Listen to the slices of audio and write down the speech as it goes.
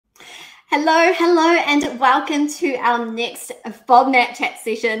Hello, and welcome to our next FODMAP chat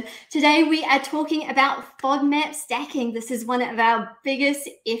session. Today we are talking about FODMAP stacking. This is one of our biggest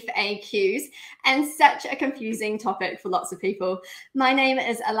FAQs and such a confusing topic for lots of people. My name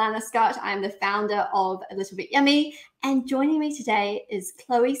is Alana Scott. I'm the founder of A Little Bit Yummy, and joining me today is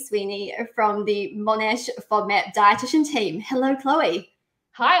Chloe Swiney from the Monash FODMAP dietitian team. Hello, Chloe.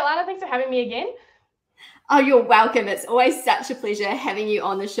 Hi, Alana. Thanks for having me again. Oh, you're welcome. It's always such a pleasure having you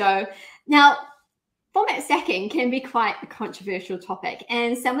on the show. Now, FODMAP stacking can be quite a controversial topic,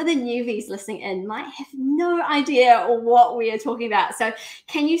 and some of the newbies listening in might have no idea what we are talking about. So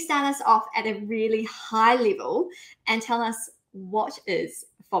can you start us off at a really high level and tell us what is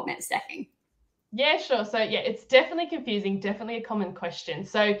FODMAP stacking? Yeah, sure. So yeah, it's definitely confusing, definitely a common question.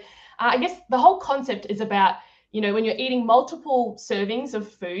 So I guess the whole concept is about, when you're eating multiple servings of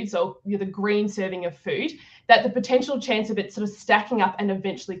foods, or you're the green serving of food, that the potential chance of it sort of stacking up and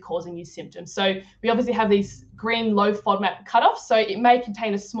eventually causing you symptoms. So we obviously have these green low FODMAP cutoffs. So it may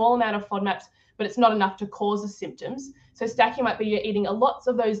contain a small amount of FODMAPs, but it's not enough to cause the symptoms. So stacking might be you're eating lots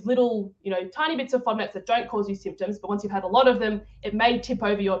of those little, tiny bits of FODMAPs that don't cause you symptoms, but once you've had a lot of them, it may tip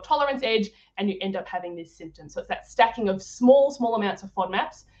over your tolerance edge and you end up having these symptoms. So it's that stacking of small amounts of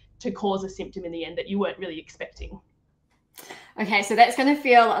FODMAPs to cause a symptom in the end that you weren't really expecting. Okay, so that's going to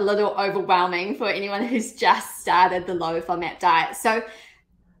feel a little overwhelming for anyone who's just started the low FODMAP diet. So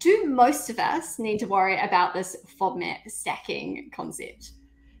do most of us need to worry about this FODMAP stacking concept?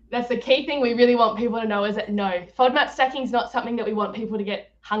 That's the key thing we really want people to know, is that no, FODMAP stacking is not something that we want people to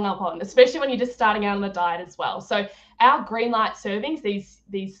get hung up on, especially when you're just starting out on the diet as well. So our green light servings,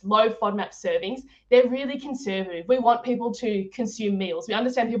 these low FODMAP servings, they're really conservative. We want people to consume meals. We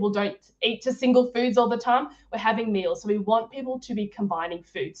understand people don't eat just single foods all the time. We're having meals. So we want people to be combining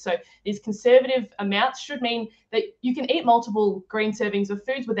foods. So these conservative amounts should mean that you can eat multiple green servings of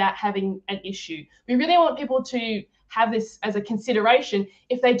foods without having an issue. We really want people to have this as a consideration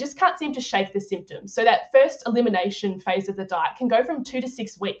if they just can't seem to shake the symptoms. So that first elimination phase of the diet can go from 2 to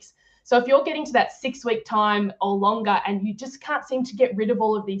 6 weeks. So if you're getting to that 6-week time or longer and you just can't seem to get rid of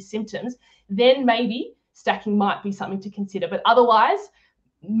all of these symptoms, then maybe stacking might be something to consider. But otherwise,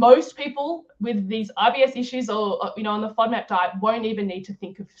 most people with these IBS issues or on the FODMAP diet won't even need to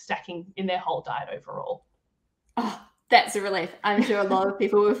think of stacking in their whole diet overall. Oh, that's a relief. I'm sure a lot of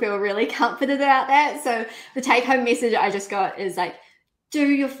people will feel really comforted about that. So the take-home message I just got is do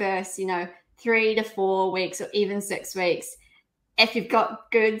your first, 3 to 4 weeks or even 6 weeks. If you've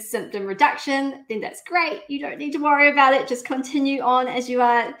got good symptom reduction, then that's great. You don't need to worry about it. Just continue on as you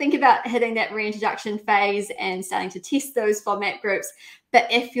are. Think about hitting that reintroduction phase and starting to test those FODMAP groups.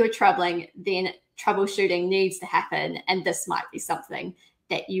 But if you're troubling, then troubleshooting needs to happen. And this might be something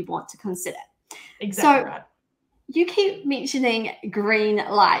that you want to consider. Exactly right. You keep mentioning green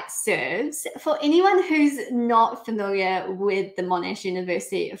light serves. For anyone who's not familiar with the Monash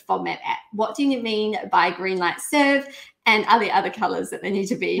University FODMAP app, what do you mean by green light serve, and are there other colours that they need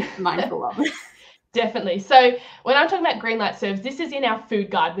to be mindful of? Definitely. So when I'm talking about green light serves, this is in our food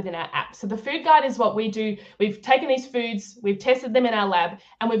guide within our app. So the food guide is what we do. We've taken these foods, we've tested them in our lab,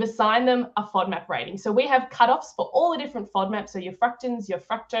 and we've assigned them a FODMAP rating. So we have cutoffs for all the different FODMAPs. So your fructans, your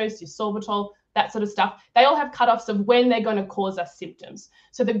fructose, your sorbitol, that sort of stuff. They all have cutoffs of when they're going to cause us symptoms.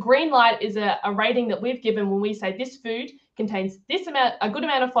 So the green light is a rating that we've given when we say this food contains a good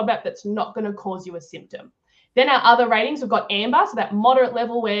amount of FODMAP that's not going to cause you a symptom. Then our other ratings, we've got amber, so that moderate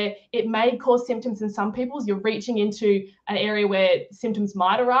level where it may cause symptoms in some people. You're reaching into an area where symptoms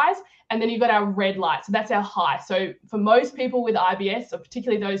might arise. And then you've got our red light, so that's our high. So for most people with IBS, or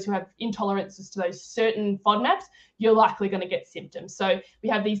particularly those who have intolerances to those certain FODMAPs, you're likely going to get symptoms. So we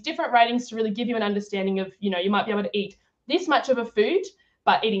have these different ratings to really give you an understanding of, you might be able to eat this much of a food,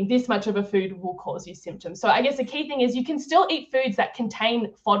 but eating this much of a food will cause you symptoms. So I guess the key thing is you can still eat foods that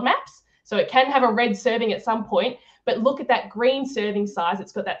contain FODMAPs. So it can have a red serving at some point, but look at that green serving size.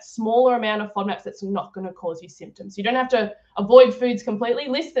 It's got that smaller amount of FODMAPs that's not going to cause you symptoms. You don't have to avoid foods completely.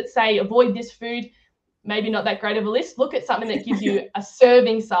 Lists that say avoid this food, maybe not that great of a list. Look at something that gives you a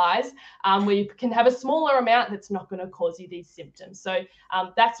serving size where you can have a smaller amount that's not going to cause you these symptoms. So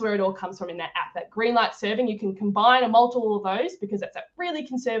that's where it all comes from in that app. That green light serving, you can combine a multiple of those because that's a really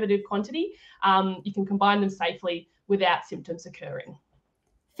conservative quantity. You can combine them safely without symptoms occurring.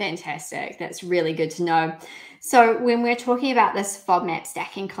 Fantastic. That's really good to know. So when we're talking about this FODMAP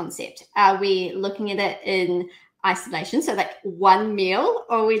stacking concept, are we looking at it in isolation, so like one meal,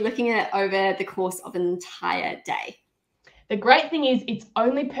 or are we looking at it over the course of an entire day? The great thing is it's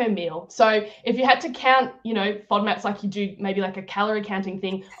only per meal. So if you had to count, you know, FODMAPs like you do maybe like a calorie counting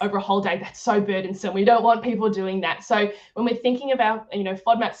thing over a whole day, that's so burdensome. We don't want people doing that. So when we're thinking about, you know,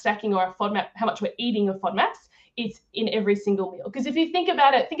 FODMAP stacking or a FODMAP, how much we're eating of FODMAPs, it's in every single meal. Because if you think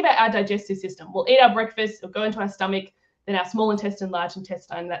about it, think about our digestive system. We'll eat our breakfast, it'll go into our stomach, then our small intestine, large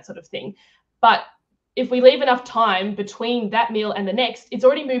intestine, that sort of thing. But if we leave enough time between that meal and the next, it's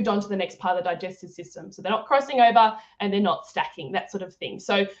already moved on to the next part of the digestive system. So they're not crossing over and they're not stacking, that sort of thing.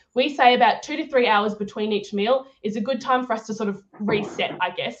 So we say about 2 to 3 hours between each meal is a good time for us to sort of reset,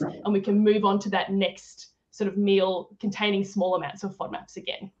 I guess, and we can move on to that next sort of meal containing small amounts of FODMAPs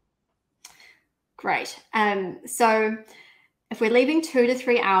again. Great. So if we're leaving 2 to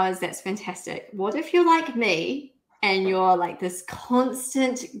 3 hours, that's fantastic. What if you're like me and you're like this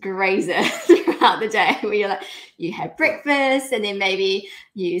constant grazer throughout the day, where you're like, you have breakfast and then maybe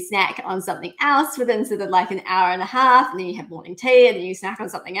you snack on something else within sort of like an hour and a half, and then you have morning tea and then you snack on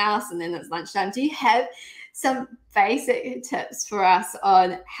something else and then it's lunchtime. Do you have some basic tips for us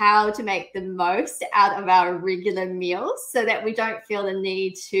on how to make the most out of our regular meals so that we don't feel the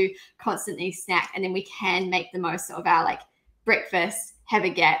need to constantly snack, and then we can make the most of our like breakfast, have a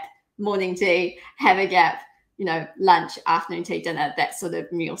gap, morning tea, have a gap, you know, lunch, afternoon tea, dinner, that sort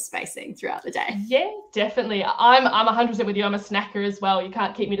of meal spacing throughout the day? Yeah, definitely. I'm 100% with you. I'm a snacker as well. You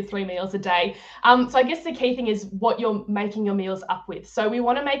can't keep me to 3 meals a day. So I guess the key thing is what you're making your meals up with. So we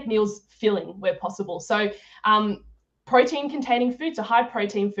want to make meals filling where possible. So protein containing foods, so high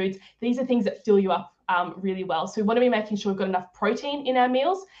protein foods, these are things that fill you up really well. So we want to be making sure we've got enough protein in our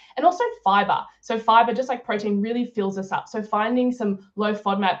meals, and also fiber. So fiber, just like protein, really fills us up. So finding some low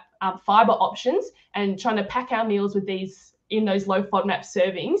FODMAP fiber options and trying to pack our meals with these in those low FODMAP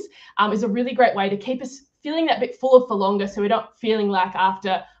servings is a really great way to keep us feeling that bit fuller for longer, so we're not feeling like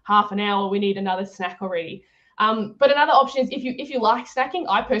after half an hour we need another snack already. But another option is if you like snacking,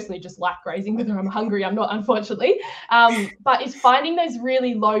 I personally just like grazing, whether I'm hungry, I'm not, unfortunately, but it's finding those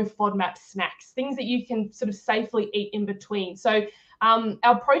really low FODMAP snacks, things that you can sort of safely eat in between. So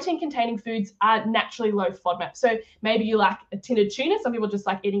our protein containing foods are naturally low FODMAP. So maybe you like a tin of tuna. Some people just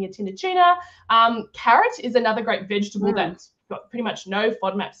like eating a tin of tuna. Carrot is another great vegetable that's got pretty much no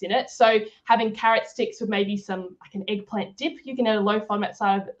FODMAPs in it. So having carrot sticks with maybe some like an eggplant dip, you can add a low FODMAP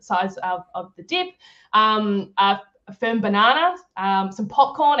size of the dip. A firm banana, some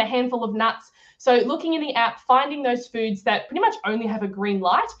popcorn, a handful of nuts. So looking in the app, finding those foods that pretty much only have a green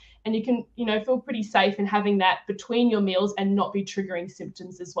light, and you can, you know, feel pretty safe in having that between your meals and not be triggering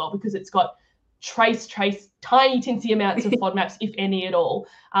symptoms as well, because it's got trace tiny tinsy amounts of FODMAPs, if any at all.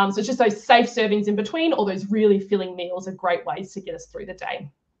 So it's just those safe servings in between, or those really filling meals are great ways to get us through the day.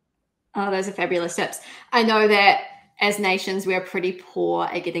 Oh, those are fabulous tips. I know that as nations, we're pretty poor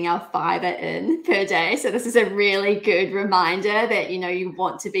at getting our fiber in per day. So this is a really good reminder that, you know, you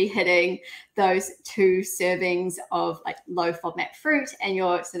want to be hitting those 2 servings of like low FODMAP fruit and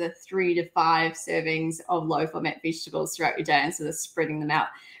your sort of 3 to 5 servings of low FODMAP vegetables throughout your day, and sort of spreading them out.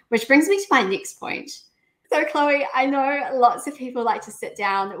 Which brings me to my next point. So Chloe, I know lots of people like to sit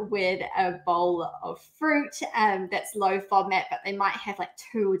down with a bowl of fruit that's low FODMAP, but they might have like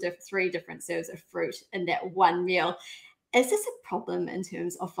 2 or 3 different serves of fruit in that one meal. Is this a problem in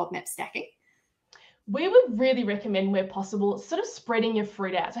terms of FODMAP stacking? We would really recommend, where possible, sort of spreading your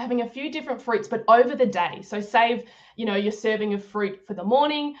fruit out. So having a few different fruits, but over the day. So save, you know, your serving of fruit for the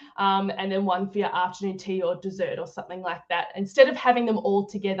morning, and then one for your afternoon tea or dessert or something like that, instead of having them all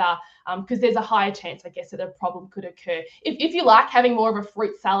together, because there's a higher chance, I guess, that a problem could occur. If you like having more of a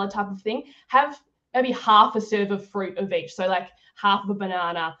fruit salad type of thing, have maybe half a serve of fruit of each. So like half of a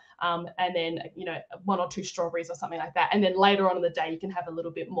banana, and then, you know, 1 or 2 strawberries or something like that. And then later on in the day, you can have a little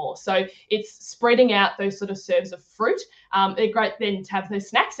bit more. So it's spreading out those sort of serves of fruit. They're great then to have those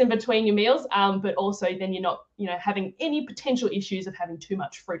snacks in between your meals, but also then you're not, you know, having any potential issues of having too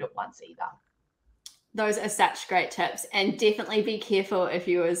much fruit at once either. Those are such great tips, and definitely be careful if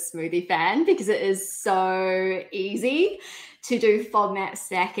you're a smoothie fan, because it is so easy to do FODMAP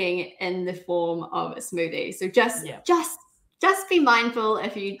stacking in the form of a smoothie. So just be mindful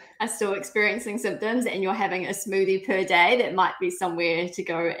if you are still experiencing symptoms and you're having a smoothie per day, that might be somewhere to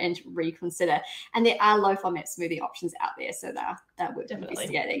go and reconsider. And there are low FODMAP smoothie options out there, so they're worth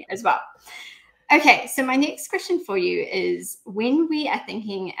investigating as well. Okay, so my next question for you is, when we are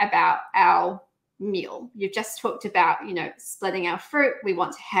thinking about our meal, you've just talked about, you know, splitting our fruit. We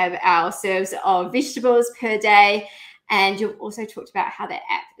want to have our serves of vegetables per day. And you've also talked about how the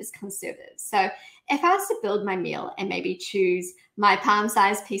app is conservative. So if I was to build my meal and maybe choose my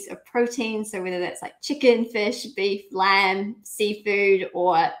palm-sized piece of protein, so whether that's like chicken, fish, beef, lamb, seafood,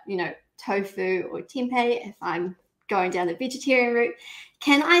 or, you know, tofu or tempeh, if I'm going down the vegetarian route,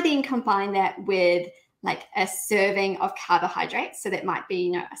 can I then combine that with like a serving of carbohydrates? So that might be,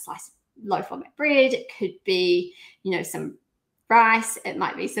 you know, a slice of low FODMAP bread. It could be, you know, some rice. It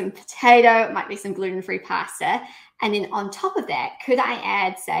might be some potato. It might be some gluten-free pasta. And then on top of that, could I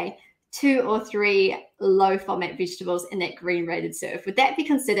add, say, 2 or 3 low FODMAP vegetables in that green rated serve? Would that be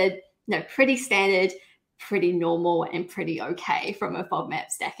considered, you know, pretty standard, pretty normal, and pretty okay from a FODMAP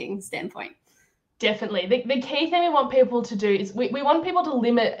stacking standpoint? Definitely. The key thing we want people to do is we want people to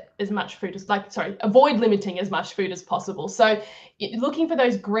limit as much food as, avoid limiting as much food as possible. So looking for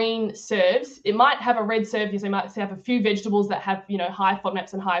those green serves, it might have a red serve because they might have a few vegetables that have, you know, high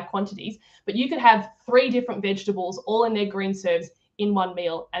FODMAPs and higher quantities, but you could have 3 different vegetables all in their green serves in one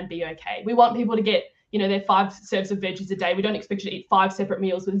meal and be okay. We want people to get, you know, their 5 serves of veggies a day. We don't expect you to eat 5 separate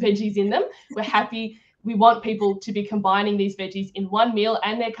meals with veggies in them. We're happy. We want people to be combining these veggies in one meal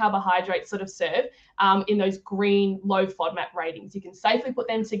and their carbohydrate sort of serve in those green low FODMAP ratings. You can safely put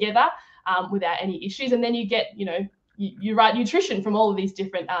them together without any issues. And then you get, you know, you right nutrition from all of these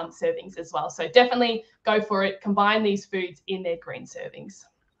different servings as well. So definitely go for it. Combine these foods in their green servings.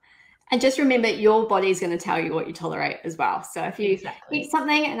 And just remember, your body is going to tell you what you tolerate as well. So if you eat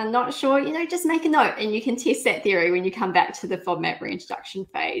something and I'm not sure, you know, just make a note and you can test that theory when you come back to the FODMAP reintroduction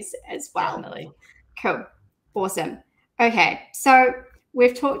phase as well. Definitely. Cool. Awesome. Okay. So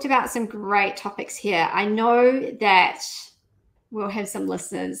we've talked about some great topics here. I know that we'll have some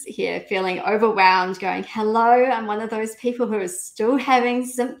listeners here feeling overwhelmed going, hello, I'm one of those people who are still having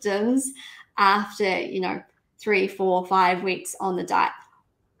symptoms after, you know, 3, 4, 5 weeks on the diet.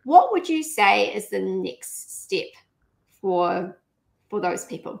 What would you say is the next step for those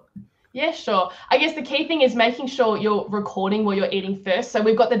people? Yeah, sure. I guess the key thing is making sure you're recording what you're eating first. So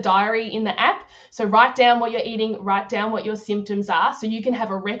we've got the diary in the app. So write down what you're eating, write down what your symptoms are so you can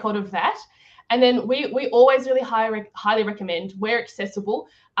have a record of that. And then we always really highly recommend, where accessible,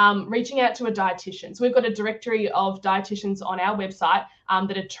 reaching out to a dietitian. So we've got a directory of dietitians on our website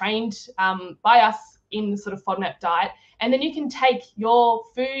that are trained by us in the sort of FODMAP diet. And then you can take your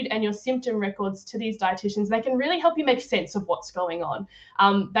food and your symptom records to these dietitians. They can really help you make sense of what's going on.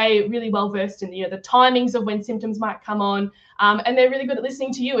 They're really well versed in, you know, the timings of when symptoms might come on, and they're really good at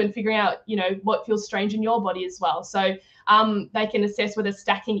listening to you and figuring out, you know, what feels strange in your body as well. So they can assess whether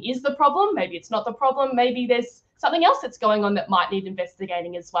stacking is the problem. Maybe it's not the problem. Maybe there's something else that's going on that might need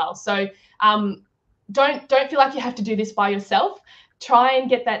investigating as well. So don't feel like you have to do this by yourself. Try and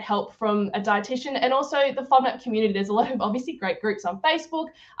get that help from a dietitian, and also the FODMAP community. There's a lot of obviously great groups on Facebook,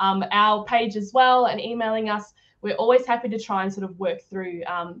 our page as well, and emailing us. We're always happy to try and sort of work through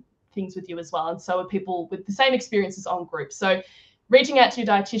things with you as well. And so are people with the same experiences on groups. So reaching out to your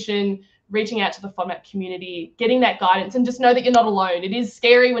dietitian, reaching out to the FODMAP community, getting that guidance, and just know that you're not alone. It is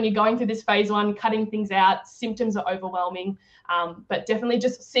scary when you're going through this phase 1, cutting things out. Symptoms are overwhelming, but definitely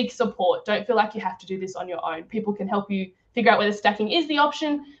just seek support. Don't feel like you have to do this on your own. People can help you figure out whether stacking is the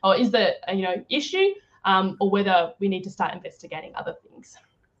option or is the issue, or whether we need to start investigating other things.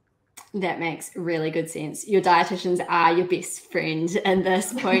 That makes really good sense. Your dietitians are your best friend in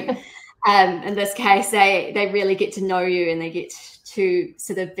this point. In this case, they really get to know you, and they get to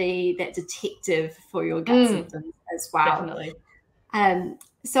sort of be that detective for your gut symptoms as well. Definitely.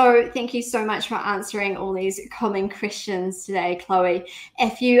 So thank you so much for answering all these common questions today, Chloe.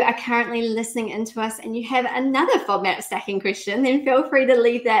 If you are currently listening into us and you have another FODMAP stacking question, then feel free to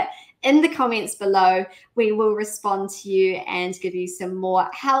leave that in the comments below. We will respond to you and give you some more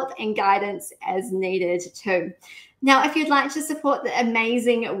help and guidance as needed too. Now, if you'd like to support the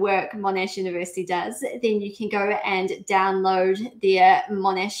amazing work Monash University does, then you can go and download their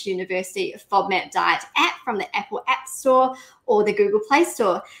Monash University FODMAP Diet app from the Apple App Store or the Google Play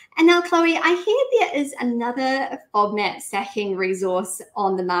Store. And now, Chloe, I hear there is another FODMAP stacking resource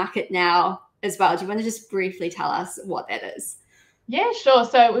on the market now as well. Do you want to just briefly tell us what that is? Yeah, sure.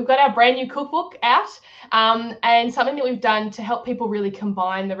 So we've got our brand new cookbook out, and something that we've done to help people really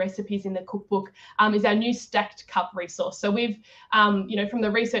combine the recipes in the cookbook is our new stacked cup resource. So we've, from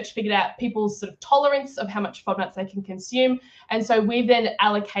the research, figured out people's sort of tolerance of how much FODMAPs they can consume. And so we've then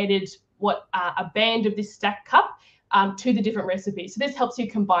allocated a band of this stacked cup to the different recipes. So this helps you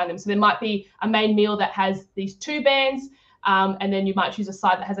combine them. So there might be a main meal that has these 2 bands, and then you might choose a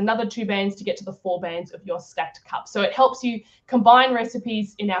side that has another 2 bands to get to the 4 bands of your stacked cup. So it helps you combine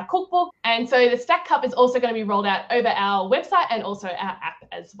recipes in our cookbook. And so the stacked cup is also going to be rolled out over our website and also our app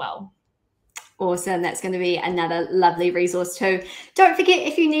as well. Awesome. That's going to be another lovely resource too. Don't forget,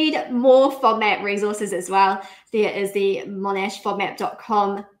 if you need more FODMAP resources as well, there is the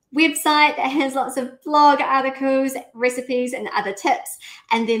monashfodmap.com website that has lots of blog articles, recipes, and other tips.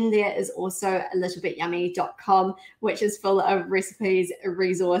 And then there is also littlebit.yummy.com, which is full of recipes,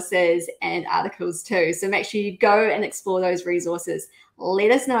 resources, and articles too. So make sure you go and explore those resources.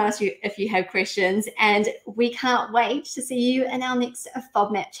 Let us know if you have questions, and we can't wait to see you in our next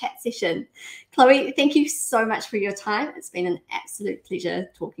FODMAP chat session. Chloe, thank you so much for your time. It's been an absolute pleasure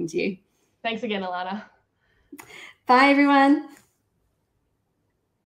talking to you. Thanks again, Alana. Bye, everyone.